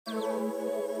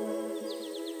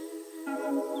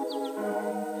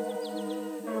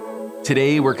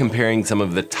Today, we're comparing some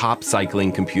of the top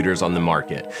cycling computers on the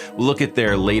market. We'll look at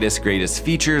their latest, greatest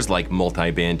features like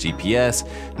multi-band GPS,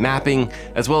 mapping,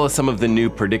 as well as some of the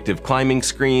new predictive climbing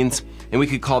screens. And we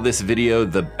could call this video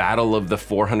the Battle of the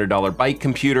 $400 bike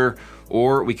computer,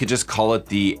 or we could just call it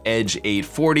the Edge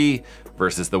 840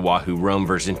 versus the Wahoo Roam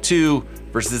version 2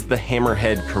 versus the Hammer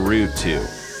Head Karoo 2.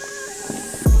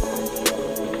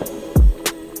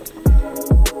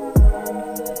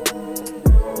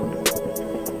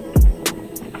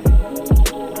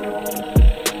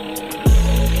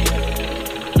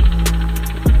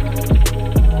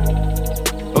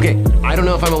 I don't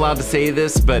know if I'm allowed to say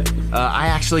this, but I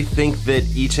actually think that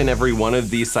each and every one of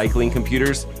these cycling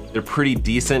computers, they're pretty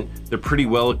decent. They're pretty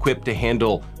well equipped to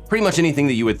handle pretty much anything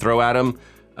that you would throw at them.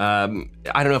 I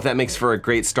don't know if that makes for a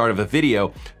great start of a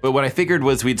video, but what I figured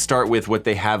was we'd start with what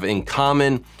they have in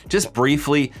common, just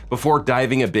briefly, before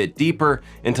diving a bit deeper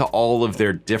into all of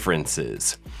their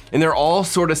differences. And they're all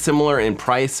sort of similar in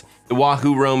price. The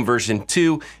Wahoo Roam version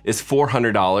 2 is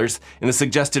 $400, and the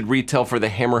suggested retail for the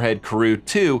Hammer Head Karoo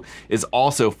 2 is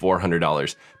also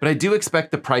 $400. But I do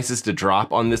expect the prices to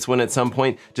drop on this one at some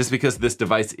point, just because this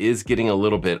device is getting a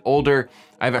little bit older.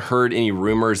 I haven't heard any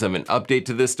rumors of an update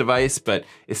to this device, but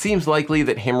it seems likely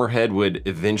that Hammerhead would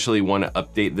eventually want to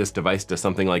update this device to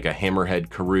something like a Hammer Head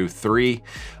Karoo 3.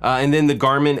 And then the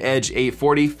Garmin Edge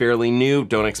 840, fairly new.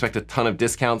 Don't expect a ton of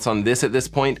discounts on this at this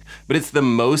point, but it's the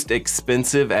most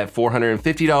expensive at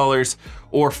 $450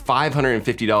 or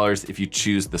 $550 if you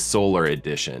choose the Solar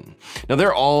Edition. Now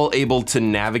they're all able to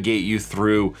navigate you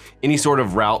through any sort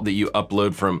of route that you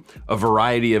upload from a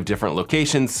variety of different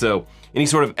locations. So any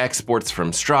sort of exports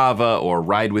from Strava or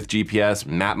Ride with GPS,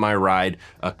 Map My Ride,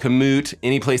 Komoot,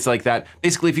 any place like that.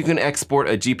 Basically, if you can export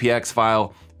a GPX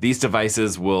file, these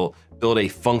devices will build a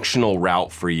functional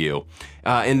route for you.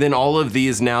 And then all of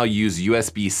these now use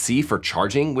USB-C for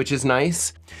charging, which is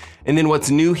nice. And then what's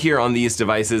new here on these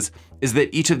devices is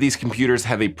that each of these computers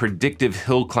have a predictive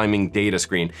hill climbing data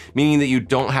screen, meaning that you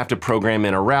don't have to program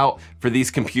in a route for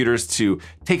these computers to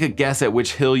take a guess at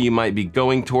which hill you might be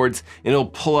going towards, and it'll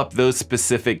pull up those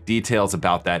specific details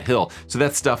about that hill. So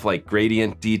that's stuff like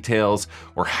gradient details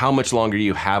or how much longer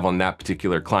you have on that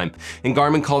particular climb. And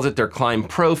Garmin calls it their Climb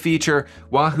Pro feature,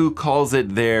 Wahoo calls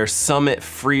it their Summit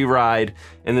Free Ride,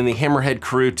 and then the Hammer Head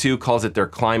Karoo 2 calls it their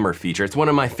Climber feature. It's one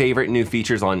of my favorite new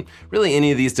features on really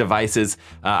any of these devices.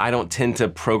 I don't tend to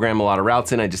program a lot of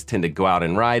routes in, I just tend to go out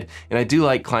and ride, and I do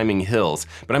like climbing hills.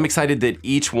 But I'm excited that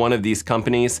each one of these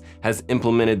companies has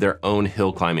implemented their own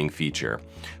hill climbing feature.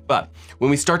 But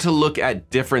when we start to look at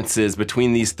differences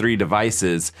between these three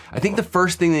devices, I think the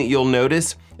first thing that you'll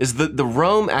notice is that the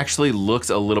Roam actually looks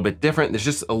a little bit different. There's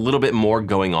just a little bit more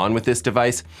going on with this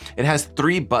device. It has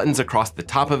 3 buttons across the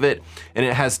top of it, and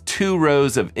it has 2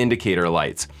 rows of indicator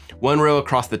lights. 1 row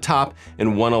across the top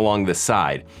and 1 along the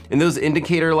side. And those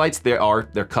indicator lights, they're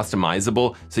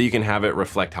customizable, so you can have it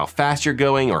reflect how fast you're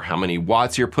going or how many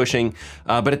watts you're pushing.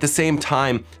 But at the same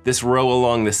time, this row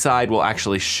along the side will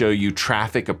actually show you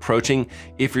traffic approaching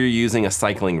if you're using a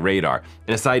cycling radar.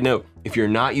 And a side note, if you're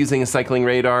not using a cycling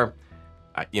radar,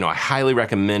 I highly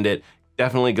recommend it.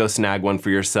 Definitely go snag one for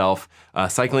yourself.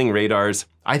 Cycling radars,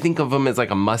 I think of them as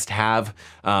like a must-have,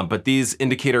 but these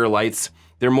indicator lights,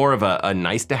 they're more of a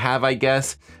nice to have, I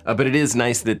guess, but it is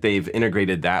nice that they've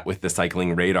integrated that with the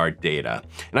cycling radar data.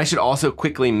 And I should also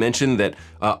quickly mention that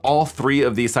all 3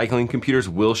 of these cycling computers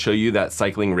will show you that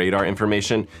cycling radar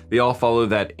information. They all follow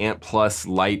that ANT+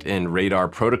 light and radar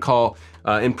protocol,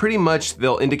 and pretty much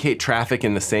they'll indicate traffic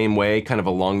in the same way, kind of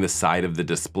along the side of the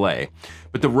display.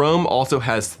 But the Roam also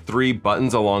has 3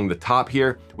 buttons along the top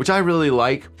here, which I really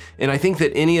like. And I think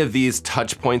that any of these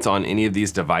touch points on any of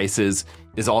these devices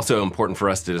is also important for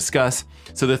us to discuss.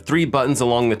 So the 3 buttons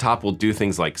along the top will do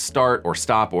things like start or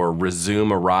stop or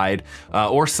resume a ride,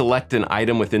 or select an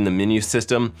item within the menu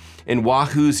system. And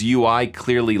Wahoo's UI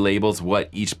clearly labels what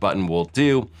each button will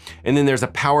do. And then there's a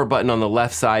power button on the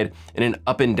left side and an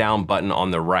up and down button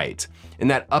on the right. And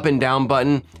that up and down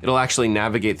button, it'll actually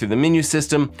navigate through the menu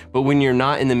system, but when you're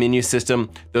not in the menu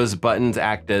system, those buttons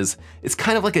act as, it's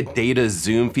kind of like a data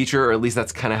zoom feature, or at least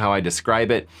that's kind of how I describe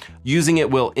it. Using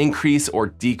it will increase or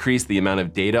decrease the amount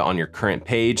of data on your current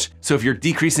page. So if you're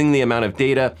decreasing the amount of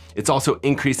data, it's also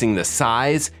increasing the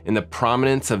size and the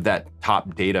prominence of that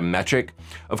top data metric.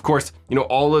 Of course,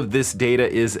 all of this data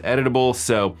is editable,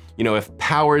 so if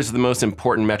power is the most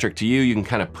important metric to you, you can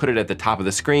kind of put it at the top of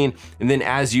the screen, and then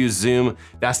as you zoom zoom,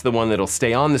 that's the one that'll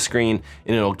stay on the screen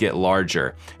and it'll get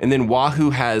larger. And then Wahoo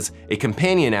has a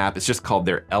companion app. It's just called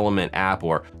their Element app,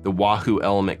 or the Wahoo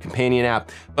Element companion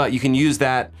app. But you can use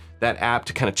that app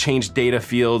to kind of change data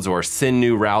fields or send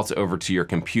new routes over to your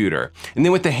computer. And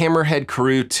then with the Hammer Head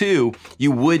Karoo 2,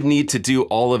 you would need to do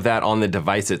all of that on the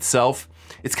device itself.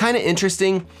 It's kind of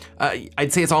interesting.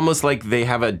 I'd say it's almost like they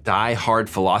have a die-hard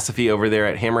philosophy over there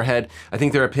at Hammerhead. I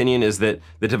think their opinion is that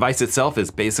the device itself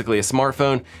is basically a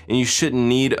smartphone, and you shouldn't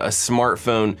need a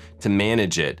smartphone to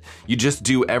manage it. You just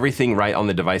do everything right on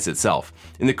the device itself.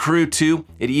 In the Karoo 2,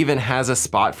 it even has a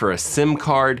spot for a SIM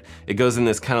card. It goes in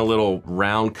this kind of little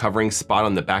round covering spot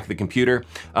on the back of the computer,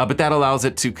 but that allows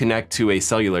it to connect to a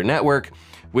cellular network,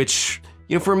 which,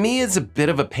 you know, for me, it's a bit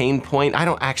of a pain point. I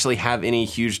don't actually have any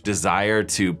huge desire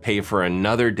to pay for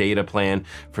another data plan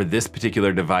for this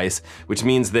particular device, which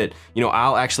means that, you know,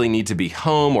 I'll actually need to be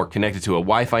home or connected to a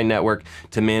Wi-Fi network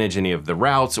to manage any of the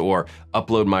routes or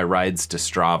upload my rides to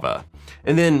Strava.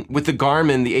 And then with the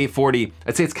Garmin, the 840,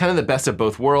 I'd say it's kind of the best of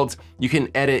both worlds. You can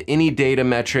edit any data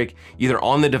metric either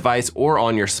on the device or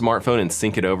on your smartphone and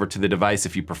sync it over to the device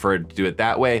if you prefer to do it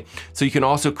that way. So you can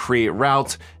also create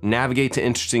routes, navigate to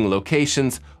interesting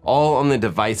locations, all on the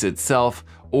device itself,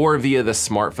 or via the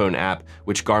smartphone app,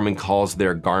 which Garmin calls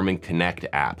their Garmin Connect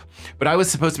app. But I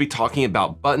was supposed to be talking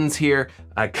about buttons here.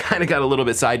 I kind of got a little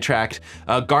bit sidetracked.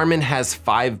 Garmin has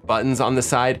 5 buttons on the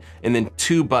side and then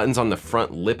 2 buttons on the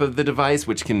front lip of the device,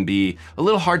 which can be a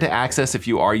little hard to access if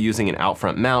you are using an out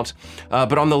front mount.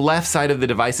 But on the left side of the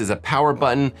device is a power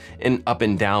button and up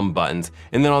and down buttons.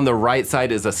 And then on the right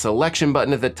side is a selection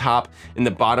button at the top, and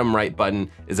the bottom right button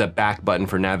is a back button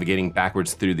for navigating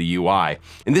backwards through the UI.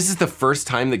 And this is the first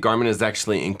time that Garmin has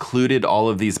actually included all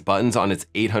of these buttons on its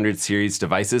 800 series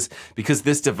devices, because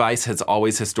this device has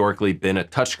always historically been a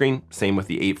touchscreen, same with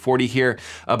the 840 here.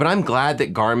 But I'm glad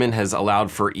that Garmin has allowed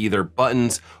for either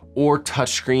buttons or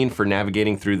touchscreen for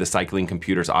navigating through the cycling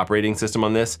computer's operating system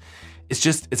on this.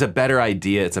 It's a better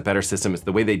idea, it's a better system, it's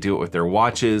the way they do it with their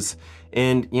watches.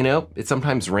 And you know, it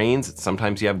sometimes rains,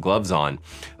 sometimes you have gloves on.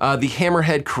 The Hammer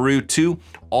Head Karoo 2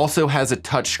 also has a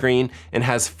touchscreen and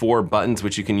has 4 buttons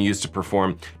which you can use to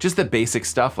perform just the basic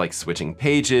stuff like switching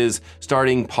pages,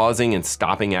 starting, pausing, and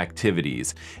stopping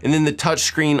activities. And then the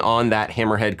touchscreen on that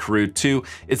Hammer Head Karoo 2,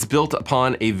 it's built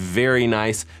upon a very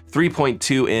nice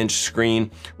 3.2-inch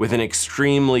screen with an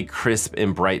extremely crisp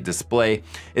and bright display.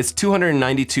 It's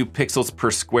 292 pixels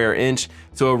per square inch,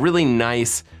 so a really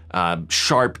nice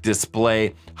sharp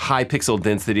display, high pixel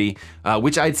density,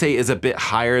 which I'd say is a bit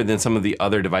higher than some of the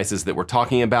other devices that we're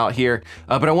talking about here.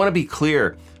 But I want to be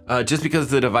clear, just because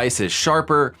the device is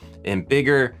sharper and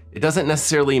bigger, it doesn't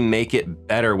necessarily make it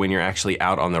better when you're actually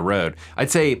out on the road. I'd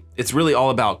say it's really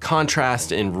all about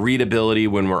contrast and readability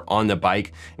when we're on the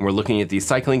bike and we're looking at these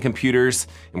cycling computers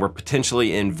and we're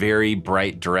potentially in very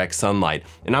bright direct sunlight.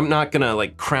 And I'm not gonna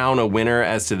like crown a winner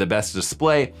as to the best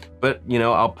display, but you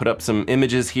know, I'll put up some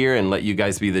images here and let you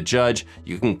guys be the judge.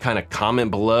 You can kind of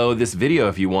comment below this video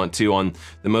if you want to on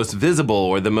the most visible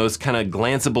or the most kind of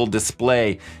glanceable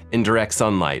display in direct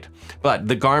sunlight. But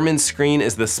the Garmin screen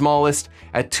is the smallest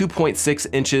at 2.6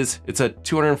 inches. It's a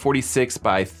 246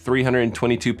 by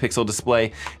 322 pixel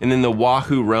display. And then the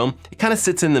Wahoo Roam, it kind of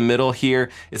sits in the middle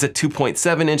here. It's a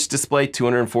 2.7 inch display,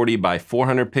 240 by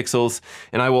 400 pixels.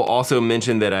 And I will also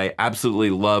mention that I absolutely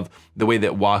love the way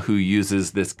that Wahoo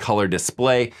uses this color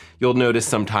display. You'll notice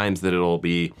sometimes that it'll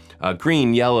be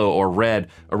green, yellow, or red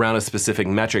around a specific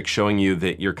metric, showing you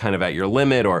that you're kind of at your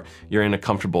limit or you're in a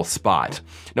comfortable spot.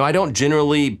 Now, I don't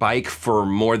generally bike for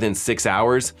more than 6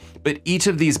 hours, but each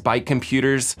of these bike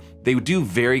computers, they do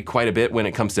vary quite a bit when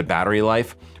it comes to battery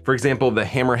life. For example, the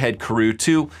Hammer Head Karoo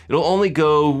 2, it'll only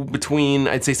go between,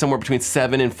 I'd say somewhere between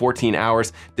 7 and 14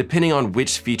 hours, depending on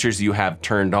which features you have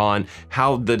turned on,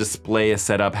 how the display is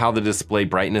set up, how the display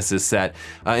brightness is set,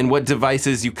 and what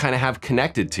devices you kind of have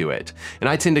connected to it. And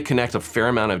I tend to connect a fair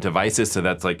amount of devices, so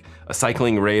that's like a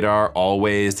cycling radar,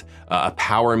 always, a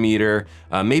power meter,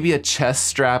 maybe a chest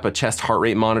strap, a chest heart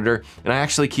rate monitor, and I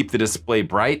actually keep the display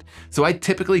bright, so I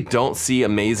typically don't see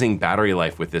amazing battery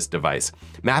life with this device.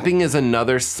 Mapping is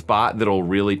another spot that'll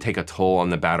really take a toll on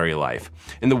the battery life.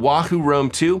 And the Wahoo Roam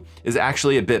 2 is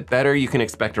actually a bit better. You can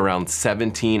expect around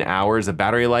 17 hours of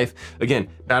battery life. Again,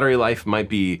 battery life might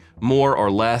be more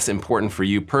or less important for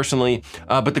you personally,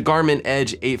 but the Garmin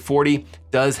Edge 840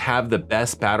 does have the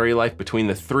best battery life between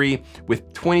the 3,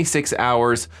 with 26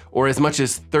 hours or as much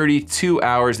as 32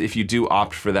 hours if you do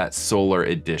opt for that solar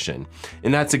edition.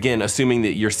 And that's again assuming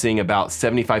that you're seeing about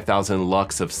 75,000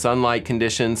 lux of sunlight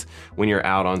conditions when you're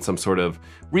out on some sort of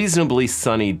reasonably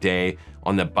sunny day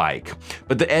on the bike.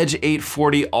 But the Edge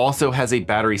 840 also has a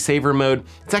battery saver mode.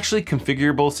 It's actually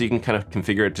configurable, so you can kind of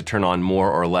configure it to turn on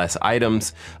more or less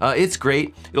items. It's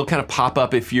great. It'll kind of pop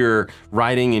up if you're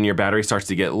riding and your battery starts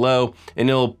to get low, and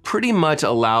it'll pretty much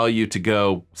allow you to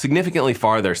go significantly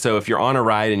farther. So if you're on a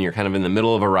ride and you're kind of in the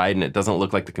middle of a ride and it doesn't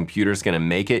look like the computer's gonna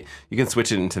make it, you can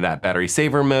switch it into that battery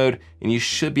saver mode and you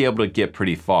should be able to get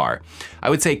pretty far. I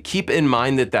would say keep in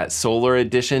mind that that solar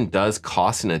edition does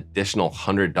cost an additional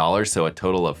 $100, so a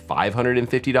total of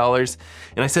 $550.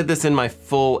 And I said this in my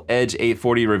full Edge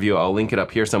 840 review, I'll link it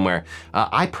up here somewhere.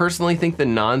 I personally think the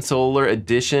non-solar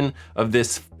edition of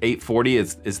this 840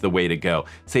 is the way to go.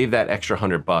 Save that extra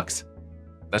 $100.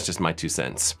 That's just my 2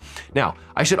 cents. Now,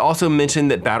 I should also mention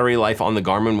that battery life on the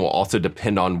Garmin will also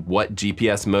depend on what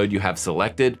GPS mode you have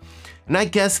selected. And I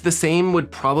guess the same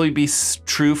would probably be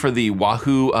true for the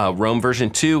Wahoo Roam version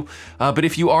 2, but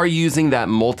if you are using that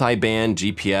multi-band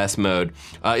GPS mode,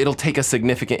 it'll take a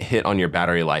significant hit on your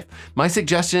battery life. My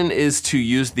suggestion is to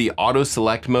use the auto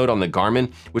select mode on the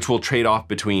Garmin, which will trade off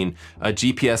between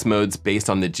GPS modes based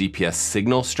on the GPS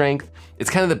signal strength. It's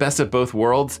kind of the best of both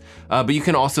worlds, but you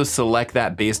can also select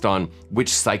that based on which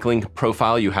cycling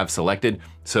profile you have selected.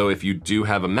 So if you do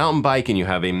have a mountain bike and you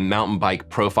have a mountain bike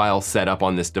profile set up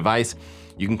on this device,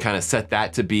 you can kind of set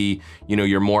that to be,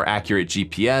 your more accurate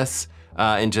GPS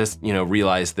and just,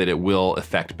 realize that it will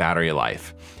affect battery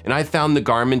life. And I found the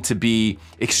Garmin to be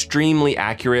extremely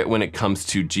accurate when it comes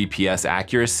to GPS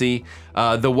accuracy.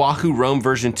 The Wahoo Roam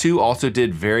version 2 also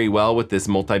did very well with this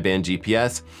multi-band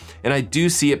GPS, and I do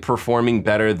see it performing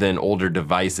better than older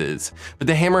devices. But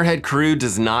the Hammer Head Karoo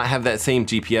does not have that same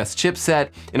GPS chipset,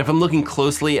 and if I'm looking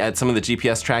closely at some of the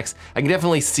GPS tracks, I can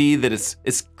definitely see that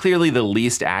it's clearly the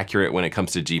least accurate when it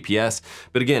comes to GPS.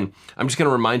 But again, I'm just gonna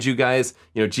remind you guys,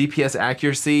 GPS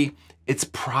accuracy, it's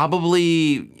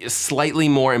probably slightly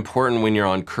more important when you're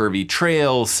on curvy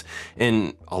trails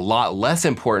and a lot less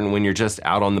important when you're just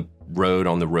out on the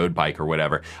road bike or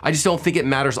whatever. I just don't think it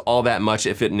matters all that much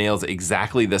if it nails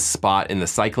exactly the spot in the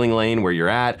cycling lane where you're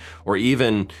at, or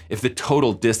even if the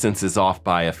total distance is off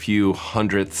by a few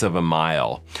hundredths of a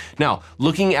mile. Now,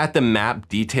 looking at the map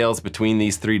details between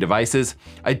these three devices,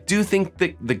 I do think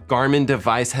that the Garmin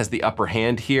device has the upper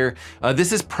hand here.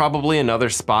 This is probably another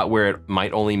spot where it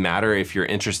might only matter if you're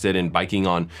interested in biking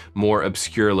on more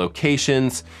obscure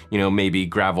locations, maybe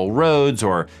gravel roads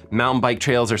or mountain bike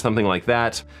trails or something like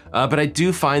that. But I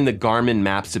do find the Garmin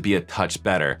maps to be a touch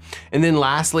better. And then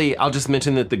lastly, I'll just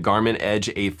mention that the Garmin Edge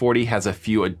 840 has a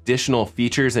few additional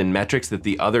features and metrics that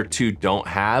the other two don't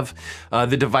have.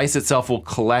 The device itself will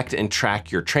collect and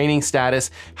track your training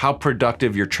status, how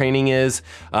productive your training is.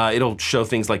 It'll show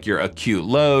things like your acute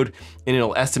load, and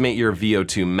it'll estimate your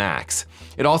VO2 max.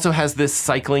 It also has this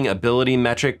cycling ability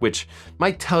metric, which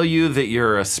might tell you that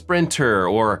you're a sprinter,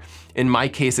 or in my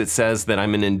case, it says that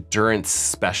I'm an endurance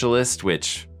specialist,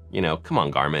 which, come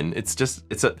on, Garmin.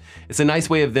 It's a nice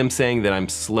way of them saying that I'm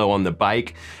slow on the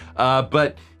bike.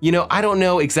 But I don't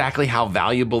know exactly how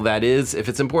valuable that is. If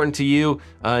it's important to you,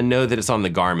 know that it's on the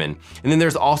Garmin. And then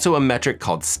there's also a metric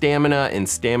called stamina and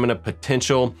stamina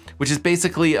potential, which is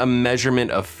basically a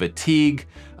measurement of fatigue.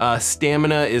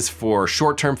 Stamina is for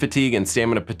short-term fatigue, and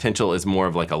stamina potential is more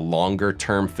of like a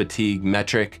longer-term fatigue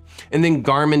metric. And then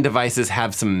Garmin devices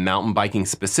have some mountain biking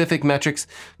specific metrics,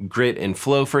 grit and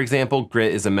flow, for example.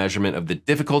 Grit is a measurement of the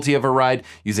difficulty of a ride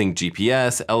using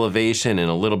GPS, elevation, and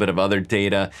a little bit of other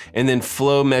data. And then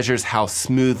flow measures how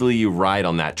smoothly you ride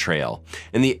on that trail.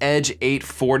 And the Edge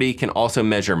 840 can also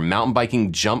measure mountain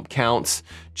biking jump counts,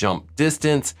 jump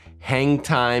distance, hang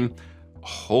time, a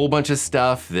whole bunch of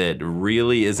stuff that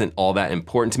really isn't all that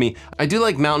important to me. I do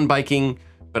like mountain biking,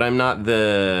 but I'm not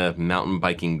the mountain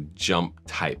biking jump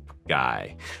type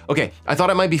guy. Okay, I thought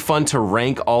it might be fun to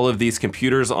rank all of these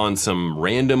computers on some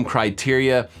random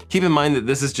criteria. Keep in mind that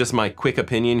this is just my quick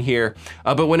opinion here,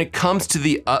 but when it comes to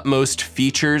the utmost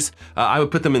features, I would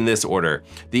put them in this order: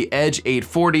 the Edge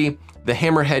 840, the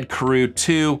Hammer Head Karoo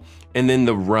 2, and then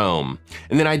the Roam.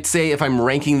 And then I'd say if I'm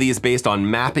ranking these based on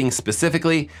mapping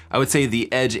specifically, I would say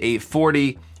the Edge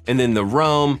 840, and then the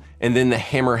Roam, and then the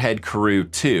Hammer Head Karoo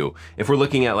 2. If we're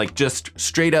looking at like just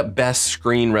straight up best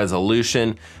screen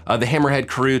resolution, the Hammer Head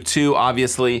Karoo 2,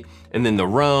 obviously, and then the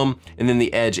Roam, and then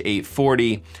the Edge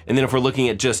 840. And then if we're looking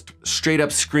at just straight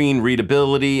up screen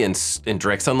readability and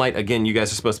direct sunlight, again, you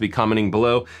guys are supposed to be commenting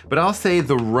below, but I'll say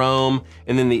the Roam,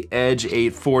 and then the Edge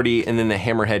 840, and then the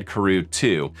Hammer Head Karoo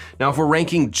 2. Now, if we're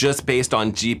ranking just based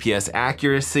on GPS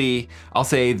accuracy, I'll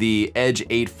say the Edge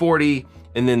 840,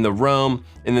 and then the Roam,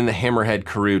 and then the Hammer Head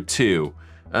Karoo 2.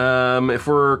 If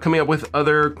we're coming up with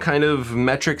other kind of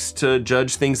metrics to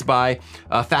judge things by,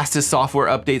 fastest software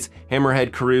updates, Hammer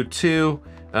Head Karoo 2,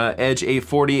 Edge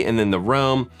 840, and then the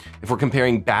Roam. If we're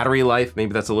comparing battery life,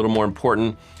 maybe that's a little more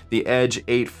important, the Edge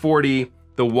 840,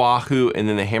 the Wahoo, and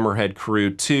then the Hammer Head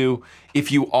Karoo 2.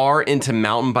 If you are into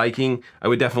mountain biking, I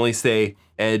would definitely say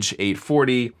Edge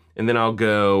 840, and then I'll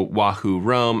go Wahoo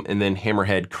Roam, and then Hammer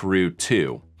Head Karoo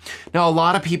 2. Now, a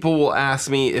lot of people will ask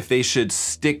me if they should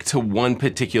stick to one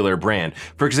particular brand.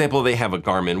 For example, they have a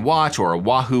Garmin watch or a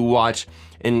Wahoo watch,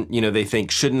 and they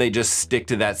think, shouldn't they just stick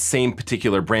to that same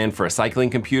particular brand for a cycling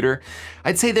computer?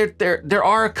 I'd say there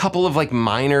are a couple of like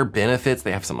minor benefits.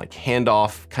 They have some like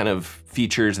handoff kind of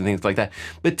features and things like that.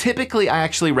 But typically, I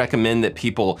actually recommend that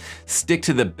people stick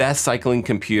to the best cycling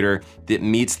computer that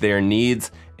meets their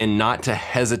needs and not to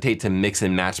hesitate to mix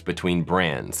and match between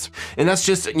brands. And that's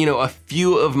just, a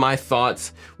few of my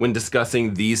thoughts when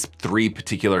discussing these 3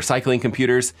 particular cycling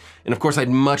computers. And of course, I'd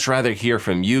much rather hear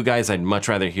from you guys. I'd much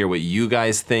rather hear what you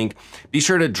guys think. Be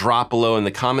sure to drop below in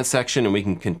the comment section and we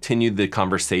can continue the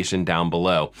conversation down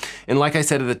below. And like I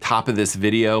said at the top of this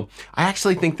video, I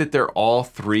actually think that they're all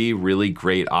 3 really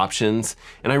great options.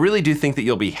 And I really do think that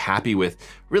you'll be happy with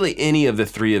really any of the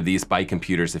 3 of these bike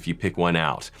computers if you pick one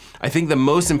out. I think the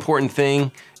most important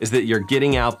thing is that you're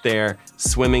getting out there,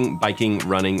 swimming, biking,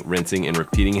 running, rinsing, and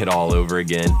repeating it all over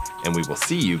again. And we will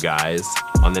see you guys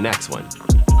on the next one.